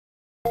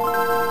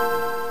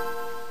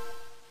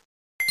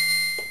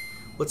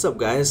What's up,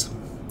 guys?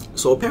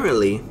 So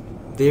apparently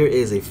there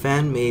is a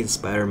fan-made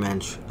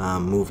Spider-Man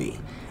movie,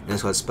 and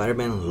it's called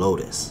Spider-Man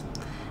Lotus,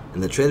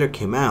 and the trailer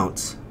came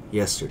out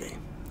yesterday.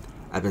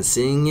 I've been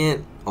seeing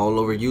it all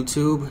over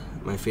YouTube.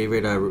 My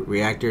favorite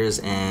reactors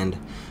and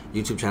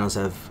YouTube channels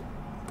have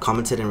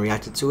commented and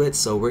reacted to it,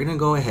 so we're gonna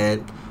go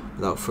ahead,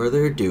 without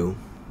further ado,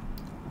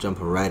 jump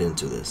right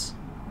into this.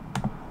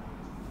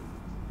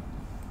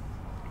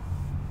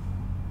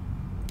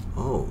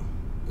 Oh,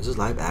 this is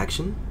live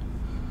action?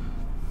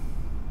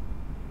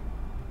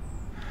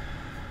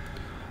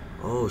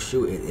 Oh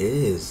shoot, it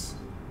is.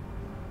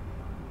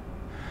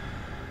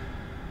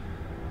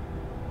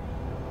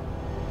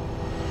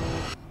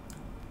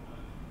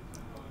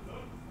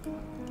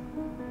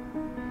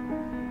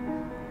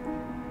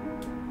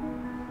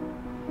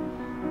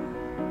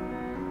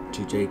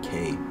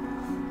 GJK.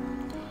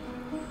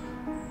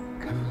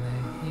 Come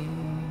lay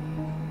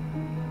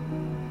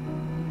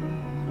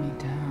me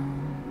down.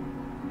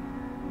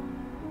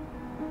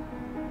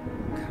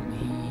 Come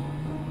hear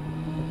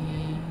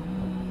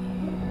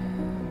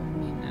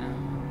me now.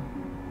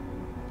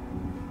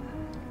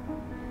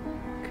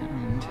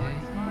 Come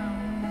take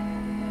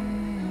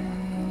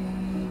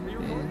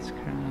this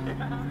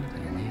crown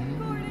and leave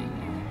me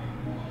on.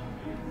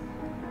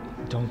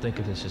 Don't think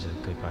of this as a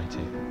goodbye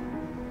tape.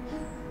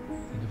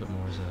 Think of it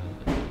more as a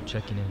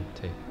checking in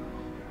tape.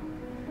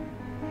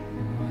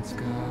 What's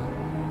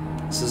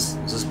gone? Is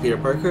this Peter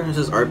Parker? Is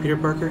this our Peter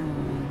Parker?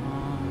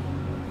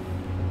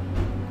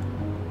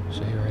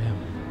 So here I am,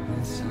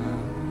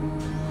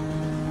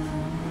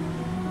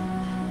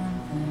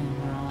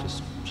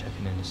 just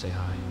checking in to say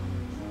hi.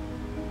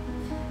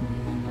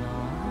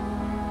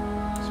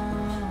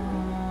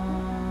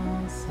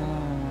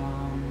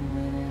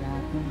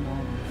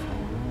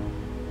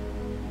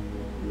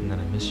 And then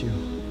I miss you.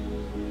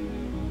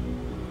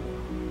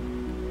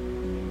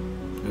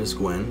 There's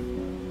Gwen.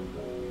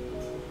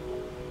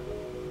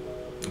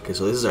 Okay,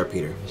 so this is our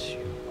Peter. I miss you.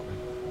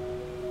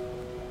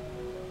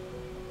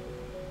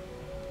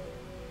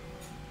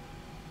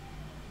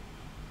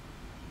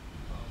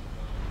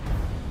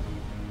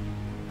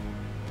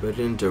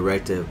 Written,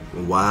 directed.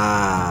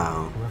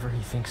 Wow. Whoever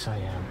he thinks I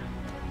am,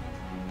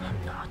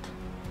 I'm not.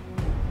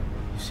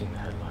 You've seen the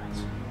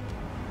headlines.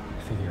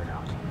 Figure it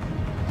out.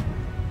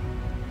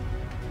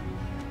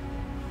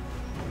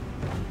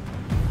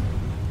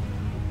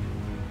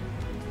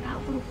 That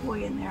little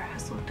boy in there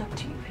has looked up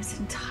to you his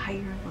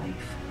entire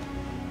life.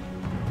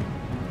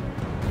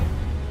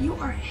 You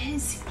are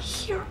his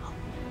hero.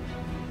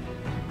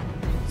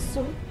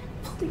 So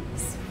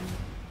please,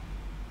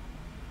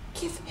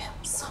 give him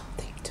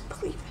something to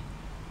believe in.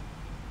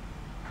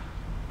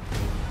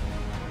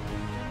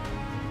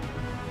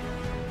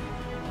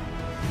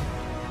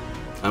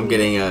 I'm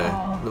getting a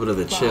All little bit of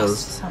the lost chills.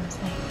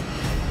 Something.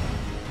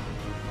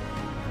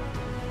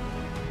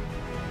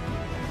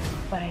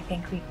 But I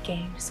think we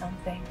gained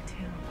something too.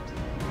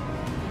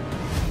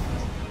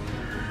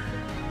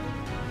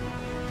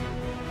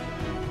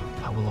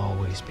 I will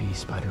always be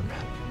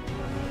Spider-Man.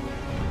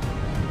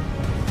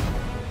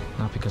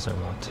 Not because I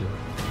want to,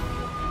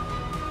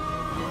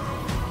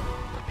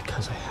 but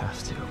because I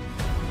have to.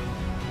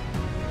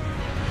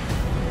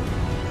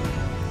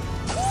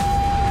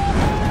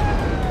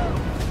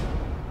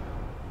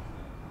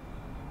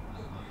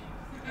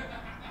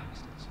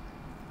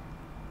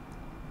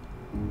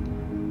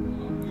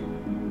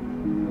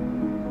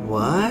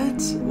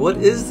 What? What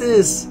is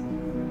this?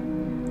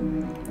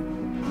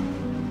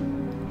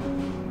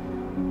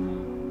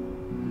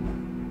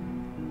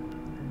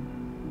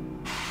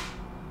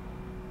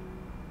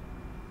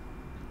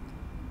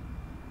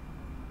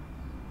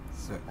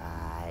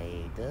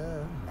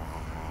 Spider-Man.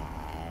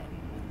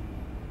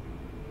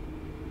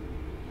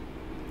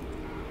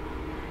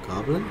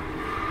 Goblin?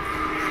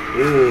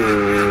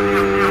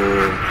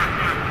 Ooh.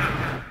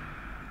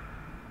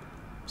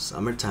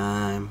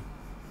 Summertime.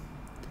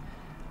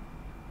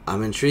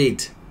 I'm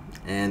intrigued,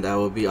 and I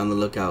will be on the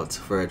lookout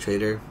for a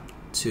trailer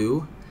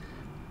 2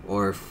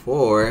 or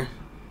 4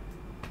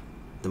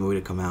 the movie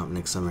to come out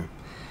next summer.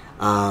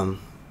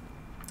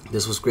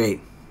 This was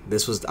great.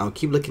 I'll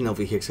keep looking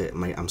over here because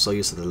I'm so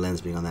used to the lens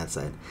being on that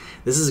side.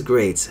 This is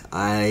great.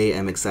 I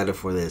am excited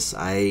for this.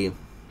 I'm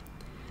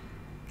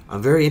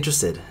very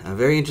interested.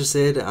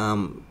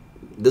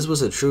 This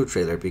was a true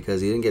trailer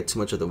because you didn't get too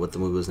much of what the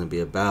movie was going to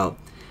be about.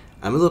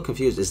 I'm a little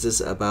confused. Is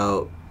this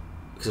about,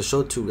 because it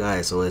showed 2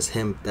 guys, so it's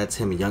him, that's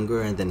him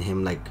younger, and then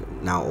him like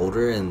now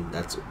older, and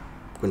that's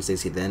Gwen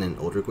Stacy then and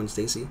older Gwen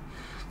Stacy.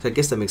 So I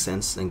guess that makes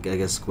sense. And I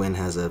guess Gwen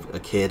has a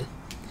kid.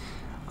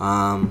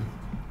 I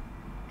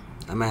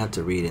might have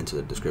to read into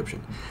the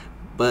description,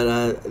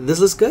 but this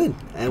looks good.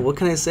 And what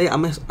can I say?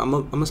 I'm a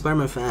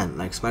Spider-Man fan.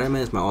 Like,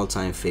 Spider-Man is my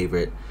all-time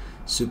favorite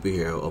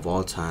superhero of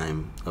all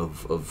time,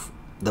 of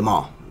them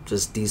all.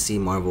 Just DC,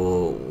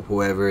 Marvel,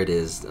 whoever it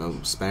is.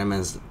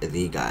 Spider-Man's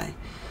the guy.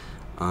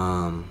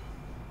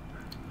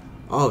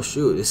 Oh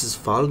shoot, this is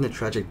following the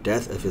tragic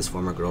death of his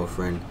former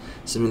girlfriend,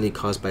 seemingly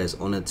caused by his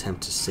own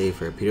attempt to save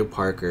her. Peter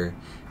Parker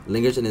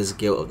lingers in his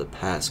guilt of the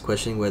past,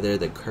 questioning whether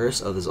the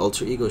curse of his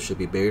alter ego should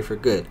be buried for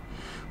good.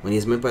 When he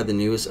is met by the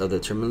news of the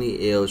terminally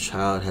ill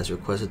child has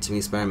requested to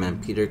meet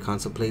Spider-Man, Peter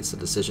contemplates the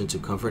decision to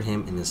comfort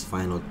him in his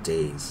final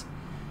days.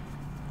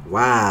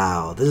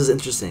 Wow, this is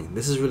interesting.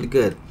 This is really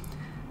good.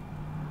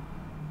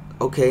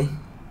 Okay.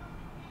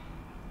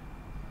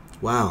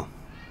 Wow.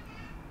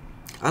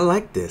 I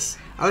like this.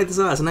 I like this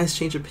a lot. It's a nice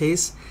change of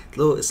pace.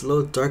 It's a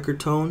little darker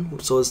tone,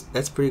 so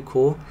that's pretty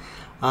cool.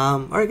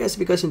 Alright guys, if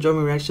you guys enjoyed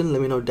my reaction, let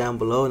me know down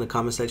below in the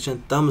comment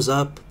section. Thumbs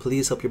up.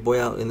 Please help your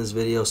boy out in this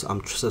video. So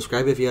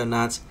subscribe if you have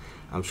not.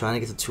 I'm trying to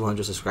get to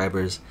 200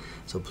 subscribers.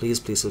 So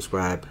please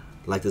subscribe,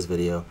 like this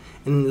video,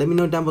 and let me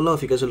know down below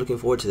if you guys are looking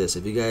forward to this.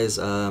 If you guys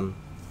think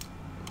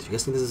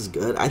this is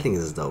good, I think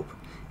this is dope.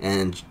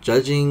 And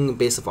judging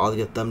based off all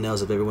the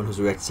thumbnails of everyone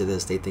who's reacted to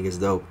this, they think it's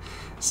dope.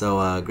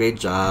 So great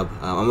job.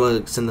 I'm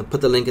gonna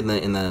put the link in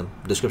the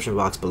description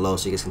box below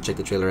so you guys can check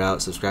the trailer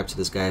out. Subscribe to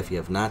this guy if you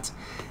have not,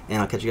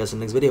 and I'll catch you guys in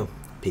the next video.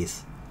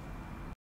 Peace.